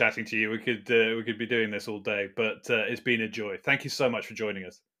pleasure chatting to you. We could be doing this all day, but it's been a joy. Thank you so much for joining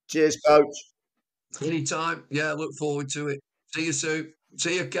us. Cheers, coach. Anytime. Yeah, look forward to it. See you soon.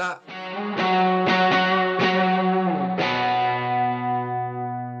 See you, Cat.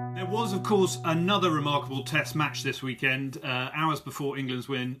 There was, of course, another remarkable Test match this weekend. Hours before England's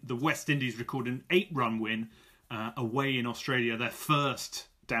win, the West Indies recorded an 8-run win away in Australia, their first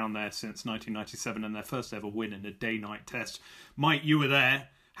down there since 1997 and their first ever win in a day-night Test. Mike, you were there.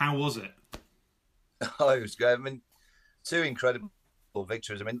 How was it? Oh, it was great. I mean, two incredible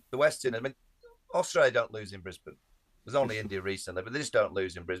victories. I mean, the West Indies, Australia don't lose in Brisbane. There's only India recently, but they just don't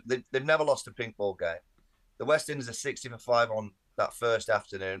lose in Brisbane. They've never lost a pink ball game. The West Indies are 60 for 5 on that first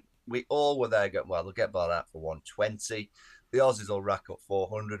afternoon. We all were there going, well, they'll get by that for 120. The Aussies will rack up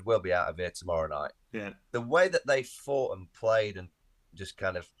 400. We'll be out of here tomorrow night. Yeah. The way that they fought and played and just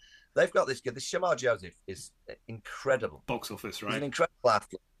kind of, they've got this kid. This Shamar Joseph is incredible. Box office, right? He's an incredible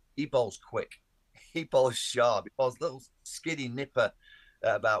athlete. He bowls quick. He bowls sharp. He bowls little skinny nipper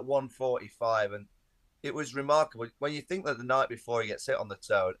at about 145. And it was remarkable. When you think that the night before he gets hit on the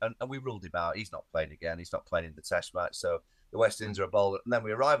toe, and we ruled him out. He's not playing again. He's not playing in the Test match. So the West Indies are a bowler. And then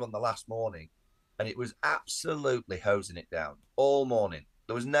we arrive on the last morning, and it was absolutely hosing it down all morning.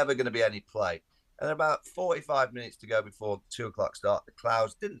 There was never going to be any play. And about 45 minutes to go before 2 o'clock start, the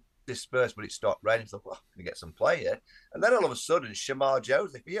clouds didn't disperse, but it stopped raining. So, well, I'm going to get some play here. And then all of a sudden, Shamar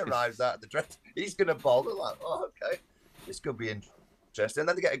Joseph, he arrives out of the dress. He's going to bowl. They're like, oh, okay, this could be interesting. And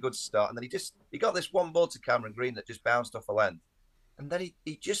then they get a good start. And then he got this one ball to Cameron Green that just bounced off a length. And then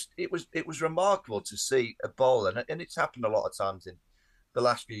it was remarkable to see a bowler. And it's happened a lot of times in the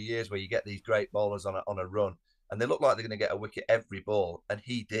last few years where you get these great bowlers on a run and they look like they're going to get a wicket every ball. And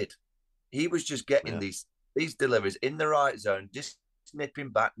he did. He was just getting these deliveries in the right zone, just nipping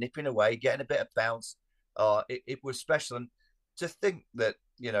back, nipping away, getting a bit of bounce. It was special. And to think that,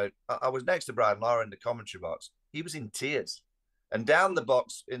 I was next to Brian Lara in the commentary box. He was in tears. And down the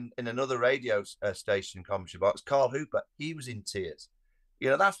box in another radio station commentary box, Carl Hooper, he was in tears.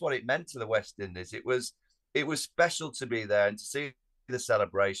 That's what it meant to the West Indies. It was special to be there and to see the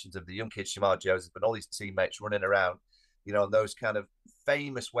celebrations of the young kid, Shamar Joseph, and all his teammates running around, those kind of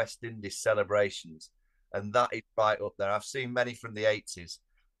famous West Indies celebrations. And that is right up there. I've seen many from the 80s,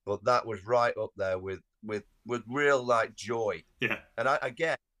 but that was right up there with real joy. Yeah. And I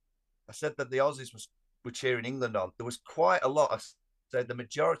said that the Aussies were cheering England on. There was quite a lot. I said the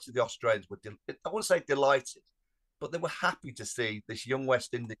majority of the Australians were, I wouldn't say delighted, but they were happy to see this young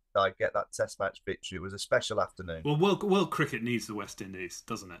West Indies side get that Test match victory. It was a special afternoon. Well, world cricket needs the West Indies,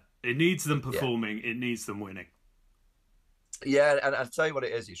 doesn't it? It needs them performing. Yeah. It needs them winning. Yeah, and I'll tell you what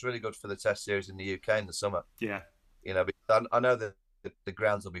it is. It's really good for the Test series in the UK in the summer. Yeah. I know that the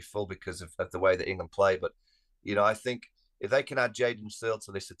grounds will be full because of the way that England play, but, I think if they can add Jaden Steele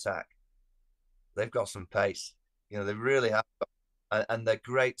to this attack, they've got some pace. They really have. And they're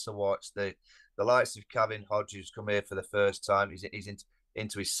great to watch. The likes of Kevin Hodge, who's come here for the first time. He's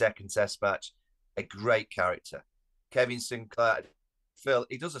into his second Test match. A great character. Kevin Sinclair. Phil,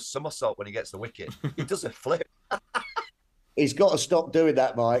 he does a somersault when he gets the wicket. He does a flip. He's got to stop doing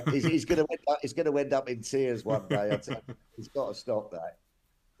that, Mike. He's going to end up in tears one day. He's got to stop that.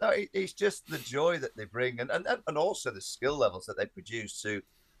 No, it's just the joy that they bring, and also the skill levels that they produce to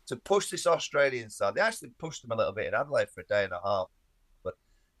push this Australian side. They actually pushed them a little bit in Adelaide for a day and a half, but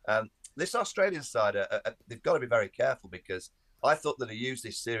this Australian side, they've got to be very careful, because I thought that they used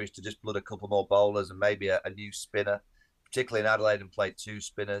this series to just blood a couple more bowlers and maybe a new spinner, particularly in Adelaide, and played 2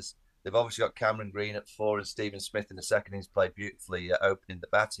 spinners. They've obviously got Cameron Green at 4 and Stephen Smith in the second innings played beautifully opening the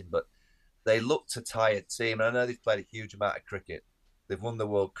batting, but they looked a tired team. And I know they've played a huge amount of cricket. They've won the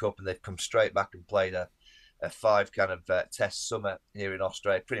World Cup and they've come straight back and played a 5 kind of test summer here in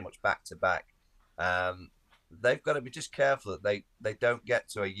Australia, pretty much back to back. They've got to be just careful that they don't get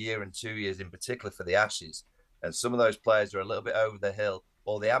to a year and 2 years in particular for the Ashes. And some of those players are a little bit over the hill,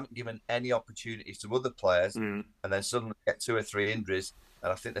 or they haven't given any opportunities to other players, and then suddenly get 2 or 3 injuries.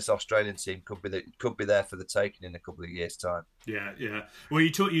 And I think this Australian team could be there for the taking in a couple of years' time. Yeah, yeah. Well,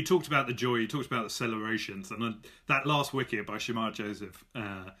 you talked about the joy, you talked about the celebrations, and that last wicket by Shamar Joseph.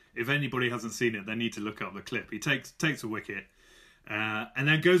 If anybody hasn't seen it, they need to look up the clip. He takes a wicket, and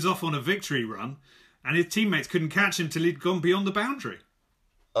then goes off on a victory run, and his teammates couldn't catch him till he'd gone beyond the boundary.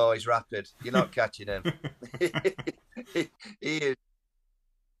 Oh, he's rapid. You're not catching him. he is.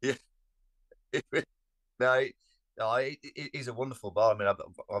 Yeah. No, he's a wonderful bowler. I mean, I've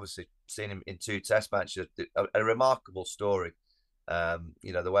obviously seen him in 2 Test matches. A remarkable story.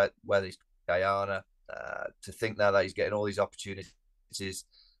 The way he's Guyana. To think now that he's getting all these opportunities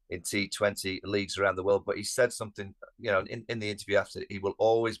in T20 leagues around the world. But he said something, in the interview after, he will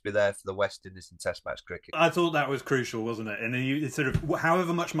always be there for the West Indies in Test match cricket. I thought that was crucial, wasn't it? And he sort of,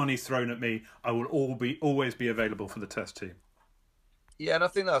 however much money's thrown at me, I will always be available for the Test team. Yeah, and I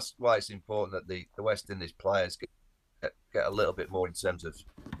think that's why it's important that the West Indies players get a little bit more in terms of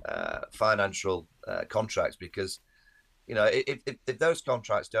financial contracts, because if those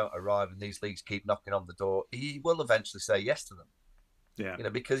contracts don't arrive and these leagues keep knocking on the door, he will eventually say yes to them. Yeah,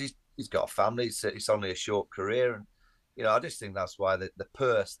 because he's got a family. It's only a short career, and I just think that's why the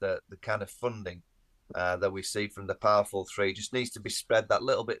purse, the kind of funding that we see from the powerful 3 just needs to be spread that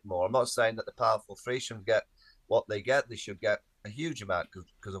little bit more. I'm not saying that the powerful 3 shouldn't get what they get; they should get a huge amount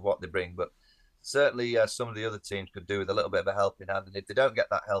because of what they bring, but certainly some of the other teams could do with a little bit of a helping hand. And if they don't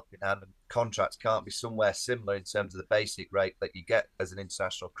get that helping hand, and contracts can't be somewhere similar in terms of the basic rate that you get as an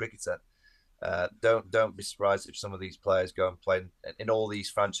international cricketer, don't be surprised if some of these players go and play in all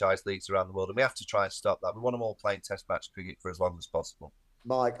these franchise leagues around the world. And we have to try and stop that. We want them all playing Test match cricket for as long as possible.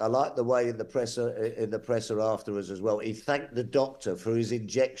 Mike, I like the way in the presser afterwards as well. He thanked the doctor for his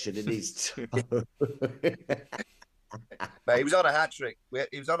injection in his toe. But he was on a hat trick.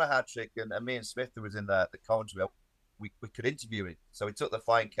 He was on a hat trick, and me and Smith, who was in the commentary, we could interview him. So we took the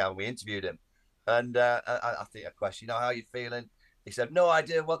fine cam, we interviewed him, and I think a question, how are you feeling? He said, no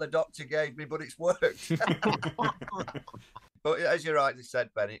idea what the doctor gave me, but it's worked. But as you rightly said,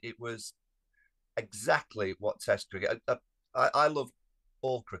 Ben, it was exactly what Test cricket. I love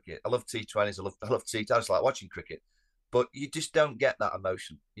all cricket. I love T20s. I love T. I just like watching cricket, but you just don't get that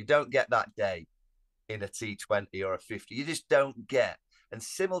emotion. You don't get that day in a T20 or a 50. You just don't get. And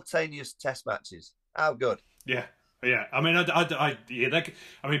simultaneous Test matches, how good? Yeah. I mean,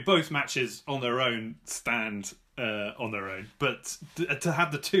 both matches on their own stand on their own, but to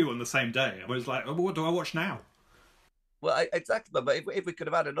have the 2 on the same day, I was like, what do I watch now? Well, exactly. But if we could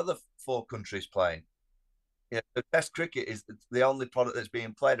have had another 4 countries playing, the Test cricket is the only product that's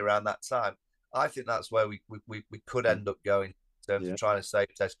being played around that time. I think that's where we could end up going. In terms of trying to save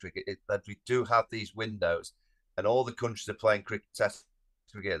Test cricket, that we do have these windows, and all the countries are playing Test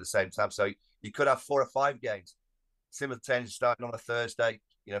cricket at the same time. So you could have 4 or 5 games simultaneously, starting on a Thursday,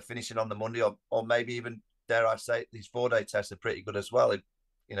 finishing on the Monday, or maybe even, dare I say, these 4-day tests are pretty good as well. If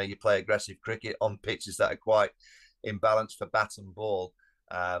you play aggressive cricket on pitches that are quite imbalanced for bat and ball.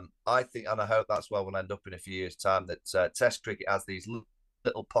 I think, and I hope that's where we'll end up in a few years' time, that Test cricket has these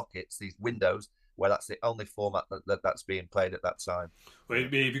little pockets, these windows, where that's the only format that's being played at that time. Well,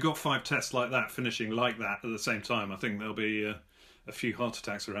 if you've got 5 tests like that, finishing like that at the same time, I think there'll be a few heart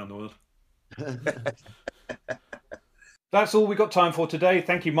attacks around the world. That's all we got time for today.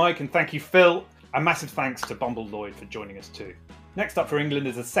 Thank you, Mike, and thank you, Phil. A massive thanks to Bumble Lloyd for joining us too. Next up for England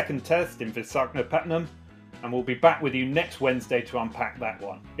is a second test in Visakhapatnam, and we'll be back with you next Wednesday to unpack that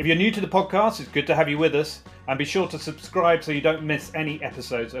one. If you're new to the podcast, it's good to have you with us, and be sure to subscribe so you don't miss any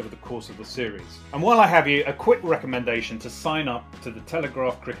episodes over the course of the series. And while I have you, a quick recommendation to sign up to the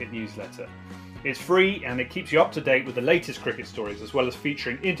Telegraph Cricket newsletter. It's free and it keeps you up to date with the latest cricket stories, as well as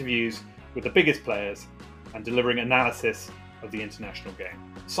featuring interviews with the biggest players and delivering analysis of the international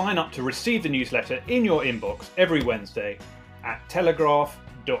game. Sign up to receive the newsletter in your inbox every Wednesday at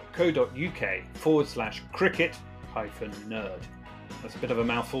telegraph.co.uk/cricket-nerd. That's a bit of a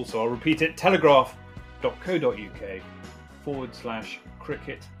mouthful, so I'll repeat it.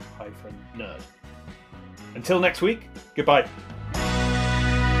 telegraph.co.uk/cricket-nerd. Until next week, goodbye.